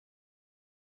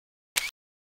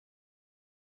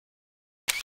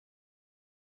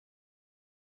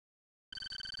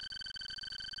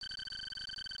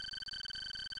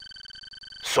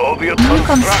Soviet New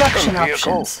construction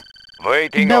vehicle. options.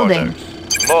 Waiting Building.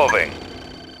 orders. Moving.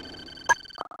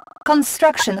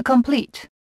 Construction complete.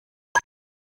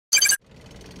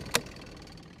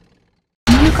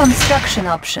 New construction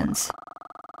options.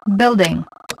 Building.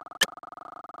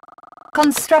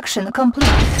 Construction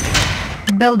complete.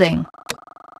 Building.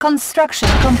 Construction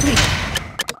complete.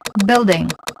 Building.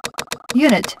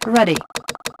 Unit ready.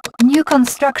 New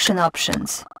construction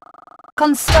options.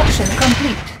 Construction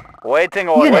complete. Waiting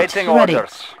Unit waiting ready.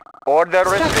 orders. Order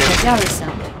Structure received.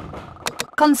 garrisoned.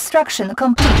 Construction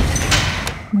complete.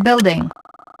 Building.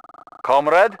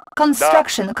 Comrade?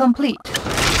 Construction complete.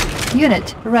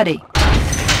 Unit ready.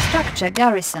 Structure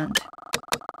garrisoned.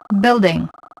 Building.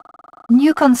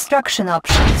 New construction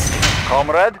options.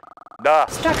 Comrade? Da.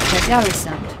 Structure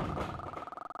garrisoned.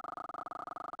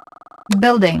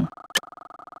 Building.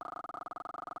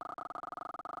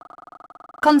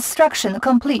 Construction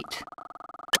complete.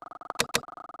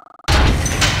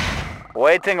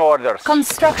 Waiting orders.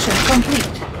 Construction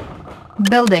complete.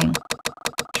 Building.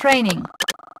 Training.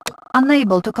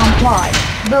 Unable to comply.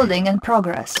 Building in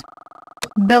progress.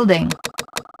 Building.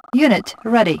 Unit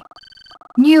ready.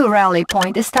 New rally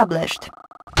point established.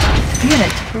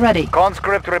 Unit ready.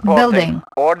 Conscript reporting. Building.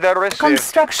 Order received.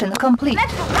 Construction complete.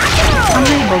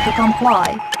 Unable to comply.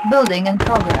 Building in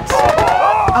progress.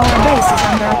 Our base is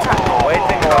under attack.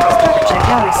 Waiting orders. Structure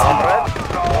garrison.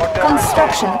 Comrade? Order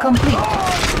Construction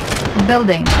complete.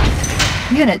 Building.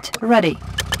 Unit ready.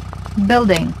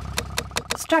 Building.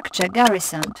 Structure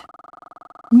garrisoned.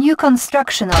 New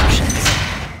construction options.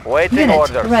 received. Waiting Unit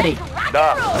orders. ready.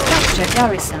 Da. Structure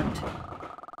garrisoned.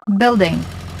 Building.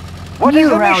 What is New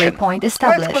the rally mission? point Let's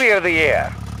established. clear the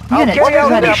air. Unit Carry out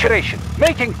ready. the operation.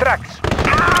 Making tracks.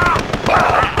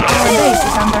 Our base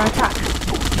is under attack.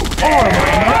 Ore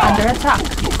miner under attack.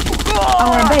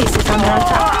 Our base is under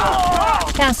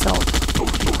attack. Cancelled.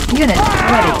 Unit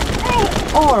ready.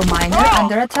 Ore miner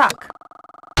under attack.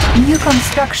 New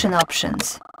construction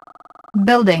options.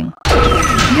 Building.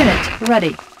 Unit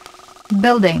ready.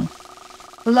 Building.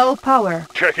 Low power.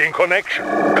 Checking connection.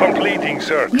 Completing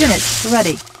circuit. Unit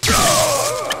ready.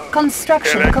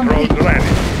 Construction Electrodes complete. ready.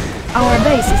 Our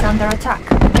base is under attack.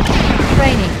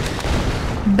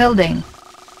 Training. Building.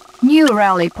 New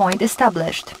rally point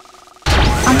established.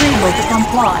 Unable to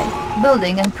comply.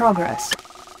 Building in progress.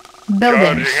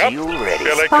 Building. Charging up.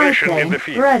 Spy Electrician in plane the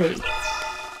field. ready.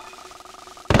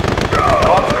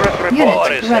 Conscript Unit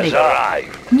report. ready.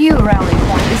 arrived. New rally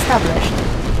point established.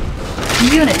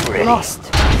 Unit lost.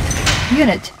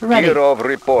 Unit ready. Gear of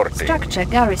reporting. Structure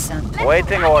garrisoned.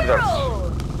 Waiting orders.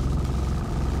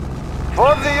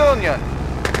 For the Union.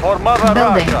 For Mother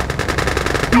Building.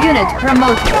 Russia. Unit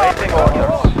promoted. Waiting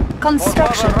orders.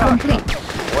 Construction complete.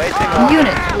 Waiting orders.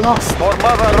 Unit lost. For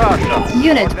Mother Russia.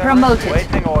 Unit Order promoted.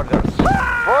 Waiting orders.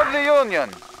 For the Union.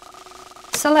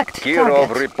 Select Gear of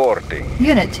target. reporting.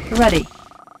 Unit ready.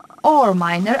 Ore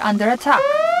miner under attack.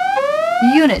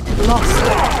 Unit lost.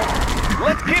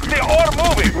 Let's keep the ore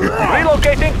moving.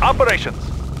 Relocating operations.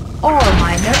 Ore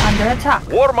miner under attack.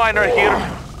 War miner here.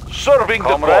 Serving the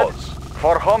Comrade. cause.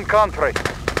 For home country.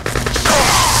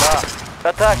 Da.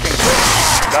 Attacking.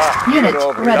 Da. Unit Gear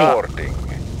of ready. reporting.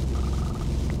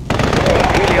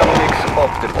 Helium mix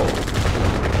optimal.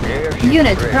 Airship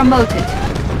Unit ready. promoted.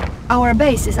 Our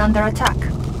base is under attack.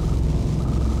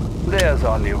 There's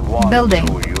only one Building.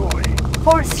 to Yuri.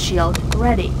 Force shield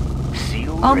ready.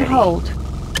 Seal On ready. hold.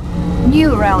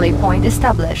 New rally point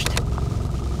established.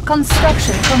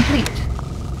 Construction complete.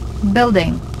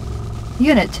 Building.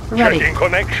 Unit ready. Checking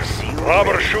connection.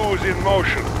 Rubber shoes in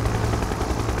motion.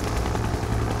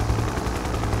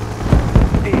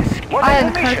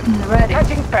 Iron curtain ready.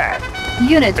 Catching pad.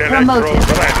 Unit promoted.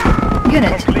 Electrodes ready.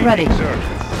 Unit Completing ready.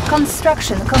 circuit.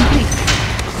 Construction complete.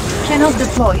 Cannot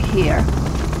deploy here.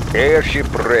 Airship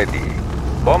ready.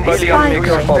 Spy Bombardier mix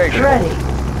plane optimal.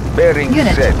 ready. Bearing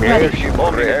Unit set. ready.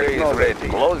 Airship ready.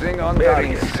 Closing on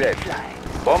bearing set.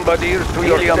 Bombardiers to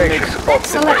your station.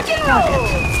 Select target.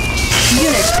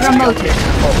 Unit promoted.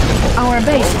 Our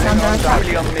base is under attack.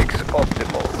 Helium mix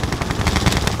optimal.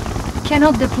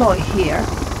 Cannot deploy here.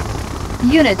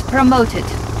 Unit promoted.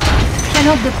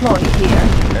 Cannot deploy here.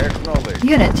 Acknowledge.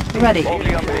 Unit ready.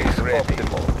 Helium mix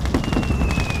optimal.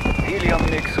 Helium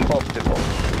mix optimal.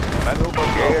 Maneuver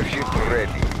airship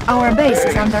ready. Our base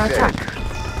is under attack.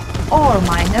 Ore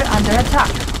miner under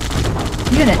attack.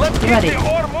 Unit Let's keep ready. the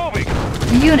ore moving.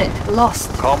 Unit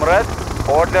lost. Comrade,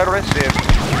 order received.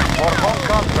 For home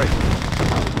country.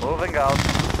 Moving out.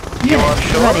 Unit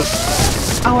sure? ready.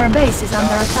 Our base is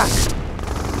under attack.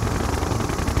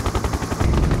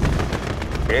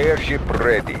 Airship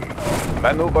ready.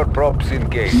 Maneuver props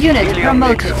engaged. Unit Helium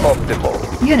mix promoted.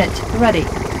 optimal. Unit ready.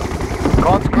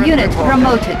 Conscript Unit report.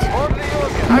 promoted.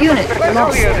 Unit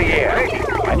lost.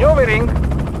 Maneuvering.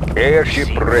 Airship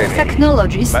ready.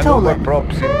 Technology Maneuver stolen.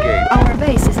 props engaged. Our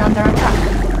base is under attack.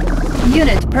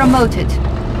 Unit promoted.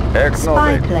 Spy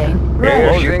Acknowledged. plane ready.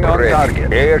 Airship on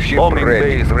target. Airship Bombing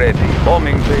ready. base ready.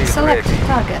 Bombing base Select ready.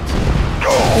 target.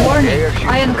 Warning, Airship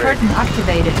Iron ready. Curtain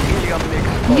activated. Helium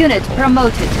mix Unit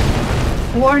promoted.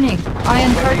 Warning,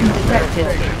 Iron Curtain detected.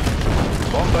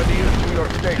 Bombardiers to your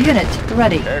station. Unit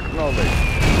ready. Acknowledged.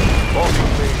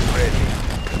 Bombing base ready.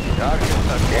 Target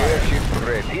acquired. Airship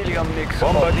ready. Helium mix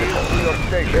bombardiers to your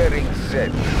station. Bearing set.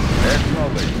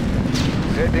 Acknowledged.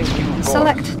 Setting new course.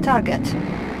 Select target.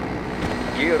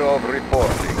 Gear of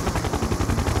reporting.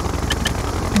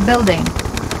 Building.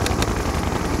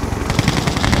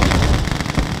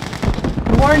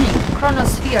 Warning,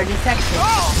 chronosphere detected.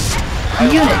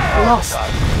 Unit lost.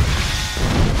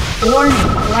 Warning,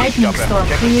 lightning storm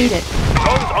created.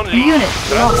 Drones on lead. Unit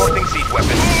lost. Transporting siege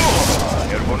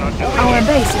weapons. Airborne artillery. Our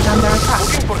base is under attack.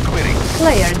 Looking for clearing.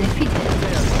 Player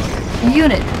defeated.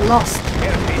 Unit lost.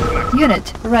 Airspace max.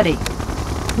 Unit ready.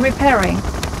 Repairing.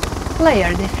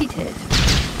 Player defeated.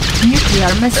 Nuclear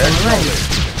missile ready.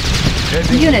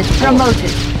 Setting Unit new course.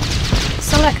 promoted.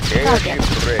 Select target.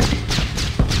 Airship ready.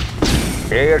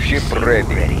 Airship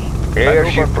ready.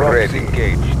 Airship ready.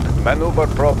 Engaged. Maneuver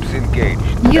props engaged.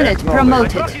 Unit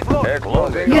promoted.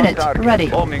 Closing Unit on target. ready.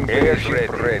 Bombing airship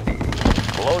ready.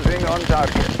 Closing on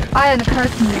target. Iron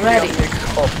Curtain ready. Helium mix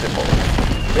optimal.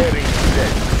 Bearing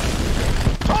set.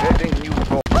 Setting new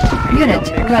course. Unit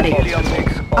Helium mix ready. Helium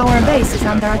mix Our optimal. base is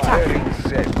under attack. Bearing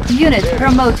set. Unit Bearing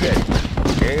promoted.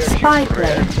 set. Airship Spy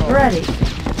plane ready.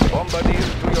 Bombardiers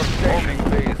to your station. Bombing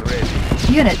base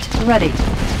ready. Unit ready.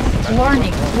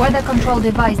 Warning, weather control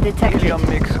device detected. Helium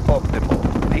mix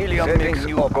optimal. Helium mix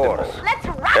new course. Let's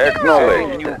rock and roll!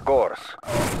 Acknowledged. New course.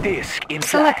 Disc in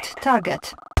Select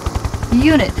target.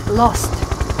 Unit lost.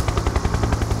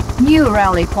 New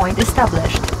rally point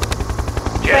established.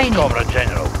 Yes, Training. Comrade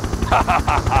General.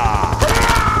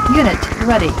 Unit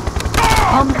ready.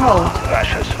 On hold.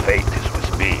 Russia's fate is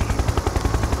with me.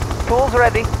 Tools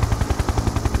ready.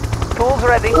 Tools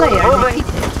ready. Player Moving.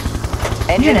 defeated.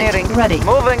 Engineering. Unit ready.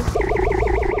 Moving.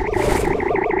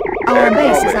 Our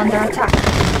base is under attack.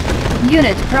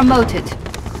 Unit promoted.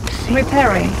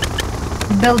 Repairing.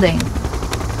 Building.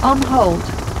 On hold.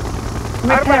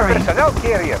 Repairing. personnel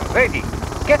carrier ready.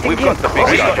 Getting We've in. got the big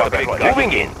guy.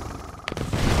 Moving in.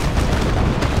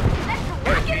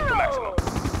 Airspeed to maximum.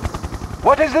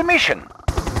 What is the mission?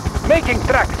 Making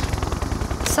tracks.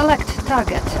 Select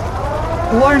target.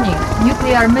 Warning,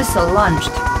 nuclear missile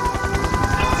launched.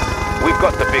 We've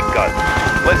got the big guns.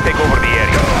 Let's take over the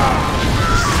area.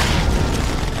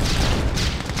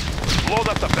 Load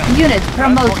up the fence. Unit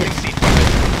promoted. Transporting siege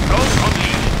weapons. Drones on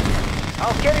lead.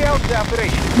 I'll carry out the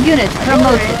operation. Unit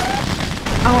promoted.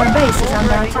 Our base is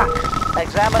under attack.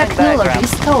 Examining Technology diagram.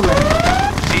 stolen.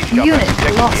 Siege chopper Unit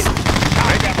checking lost. in.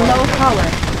 Low power.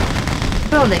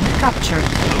 Building captured.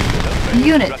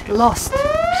 Unit lost.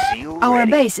 Our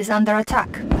base is under attack.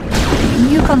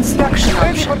 New construction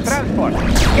Ready for options. transport.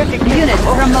 Getting in. Unit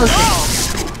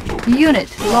promoted. Unit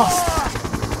lost.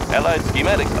 Allied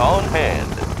schematics on hand.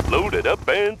 Loaded up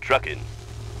and trucking.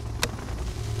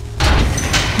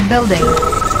 Building.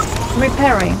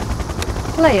 Repairing.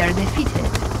 Player defeated.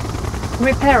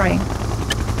 Repairing.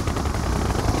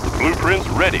 Blueprints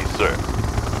ready, sir.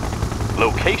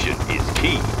 Location is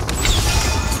key.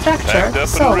 Structure Packed up and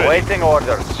sold. ready. Waiting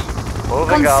orders.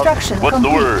 Moving out. Construction What's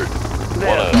complete. the word?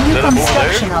 Wanna New set up over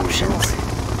construction there? options.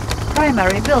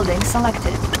 Primary building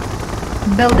selected.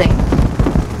 Building.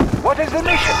 What is the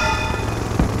mission?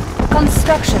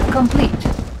 Construction complete.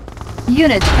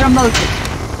 Unit promoted.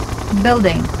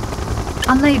 Building.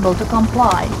 Unable to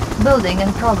comply. Building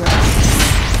in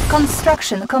progress.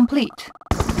 Construction complete.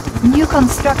 New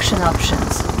construction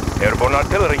options. Airborne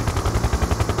artillery.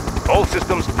 All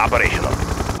systems operational.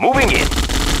 Moving in.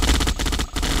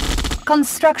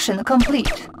 Construction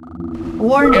complete.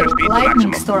 Warning, Airspeed to lightning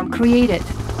maximum. storm created.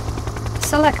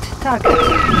 Select target.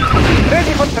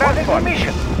 Ready for transport.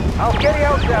 Mission. I'll carry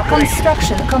out the operation.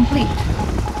 Construction complete.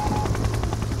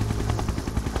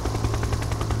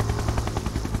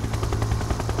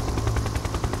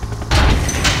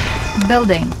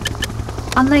 Building.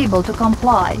 Unable to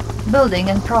comply. Building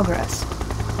in progress.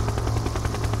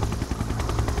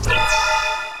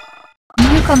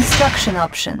 New construction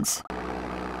options.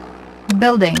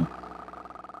 Building.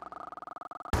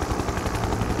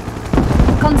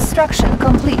 Construction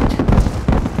complete.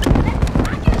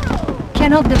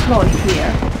 Cannot deploy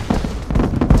here.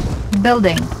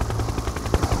 Building.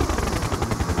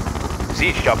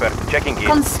 Siege chopper checking in.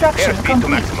 Construction Airspeed to complete.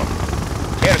 maximum.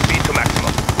 Airspeed to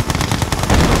maximum.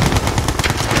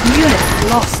 Unit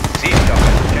lost. Siege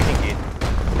chopper checking in.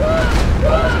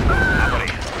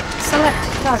 Operation. Select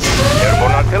target.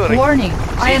 Airborne artillery. Warning,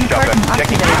 iron Siege chopper curtain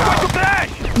checking in. activated. To crash!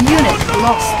 Unit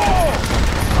lost.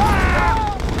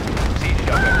 Siege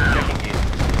chopper checking in.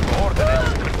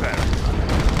 Coordinates prepared.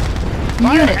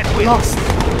 Unit lost.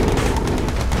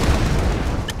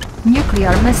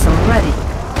 Nuclear missile ready.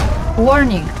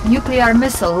 Warning, nuclear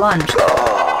missile launched.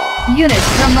 Unit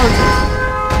promoted.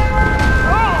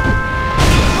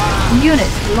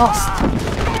 Unit lost.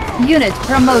 Unit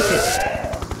promoted.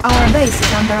 Our base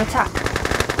is under attack.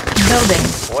 Building.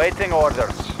 Waiting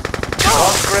orders.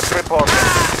 Conscript reporting.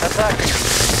 Attack.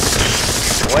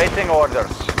 Waiting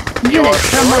orders. Unit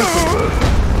promoted.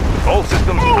 All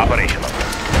systems operational.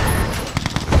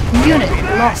 Unit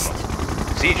lost.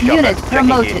 Siege chopper Unit checking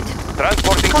promoted. in.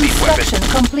 Transporting siege Construction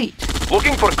weapons. complete.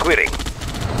 Looking for clearing.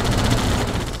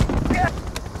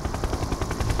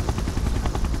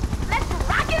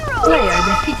 Player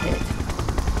defeated.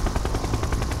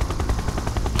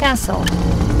 Cancelled.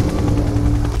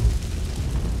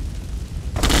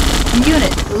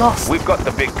 Unit lost. We've got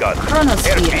the big gun.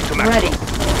 Chronosphere Airspeed to ready.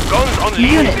 maximum. Guns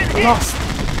unleashed. Unit lost.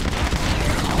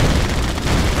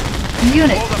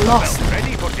 Unit lost.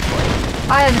 Ready for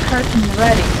deployment. Iron curtain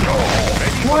ready.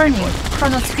 Ready for Warning, deployment.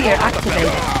 chronosphere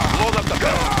activated. Load up the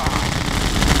gun.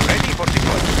 Ready for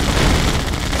deployment.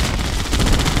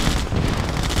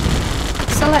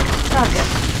 Select target.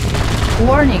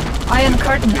 Warning, iron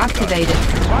curtain activated.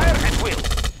 Fire at will.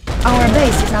 Our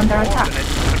base is under attack.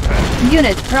 Coordinates prepared.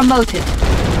 Unit promoted.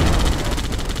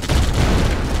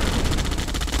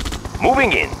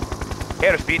 Moving in.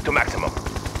 Airspeed to maximum.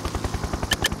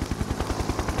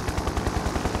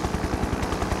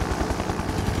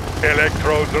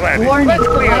 Electrodes ready. Warning,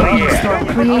 clear the lightning air. storm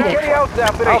I'll created. carry out the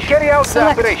operation. I'll carry out the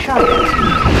Select operation. target.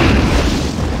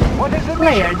 What is the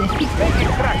Player mission? defeated. Making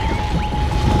tracks.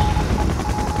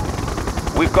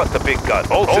 We've got the big gun.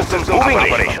 All systems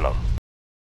operational.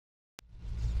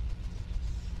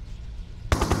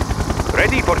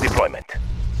 Ready for deployment.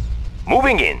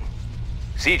 Moving in.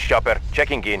 Siege chopper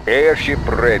checking in. Airship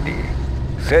ready.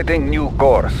 Setting new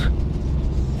course.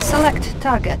 Select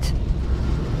target.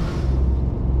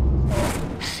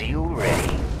 Seal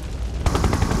ready.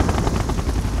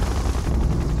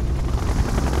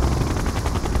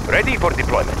 Ready for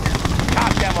deployment.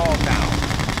 Shot them all down.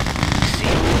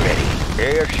 Seal ready.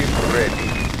 Airship ready.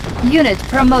 Unit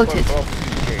promoted.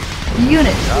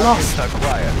 Unit lost.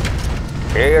 Acquired.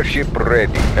 Airship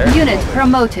ready. Unit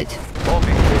promoted.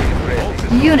 Bombing base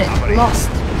ready. Unit lost.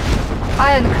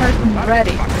 Iron curtain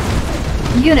ready.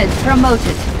 Unit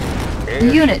promoted.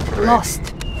 Unit lost.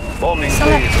 Bombing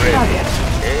Select base ready. target.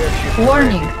 Airship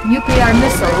Warning, nuclear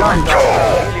missile launch.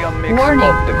 Helium mix Warning,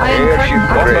 optimal. iron Airship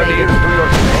curtain ready. activated. To your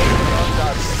station.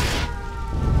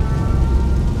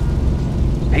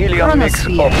 Helium mix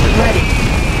Chronosphere optimal. ready.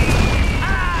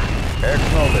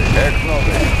 Acknowledge.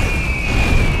 Acknowledge.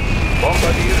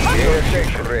 Bombardiers to your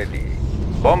station. Ready.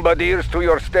 Bombardiers to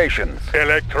your stations.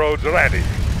 Electrodes ready.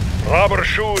 Rubber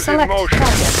shoes Select in motion.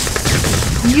 target.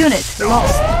 Unit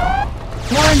lost.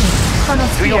 Warning,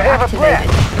 Do you chronosphere have a plan?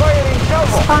 activated. Firing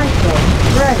salvo. Spy plane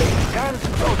ready. Guns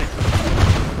loaded.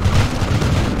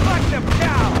 Lock them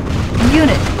down.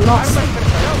 Unit lost.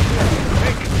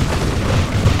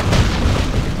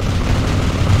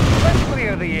 Let's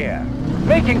clear the air.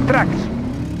 Making tracks.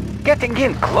 Getting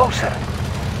in closer.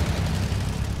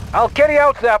 I'll carry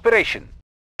out the operation.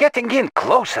 Getting in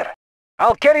closer.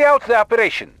 I'll carry out the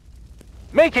operation.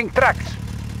 Making tracks.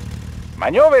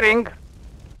 Maneuvering.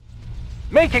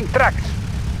 Making tracks.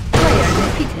 Player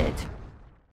defeated.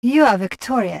 You are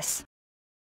victorious.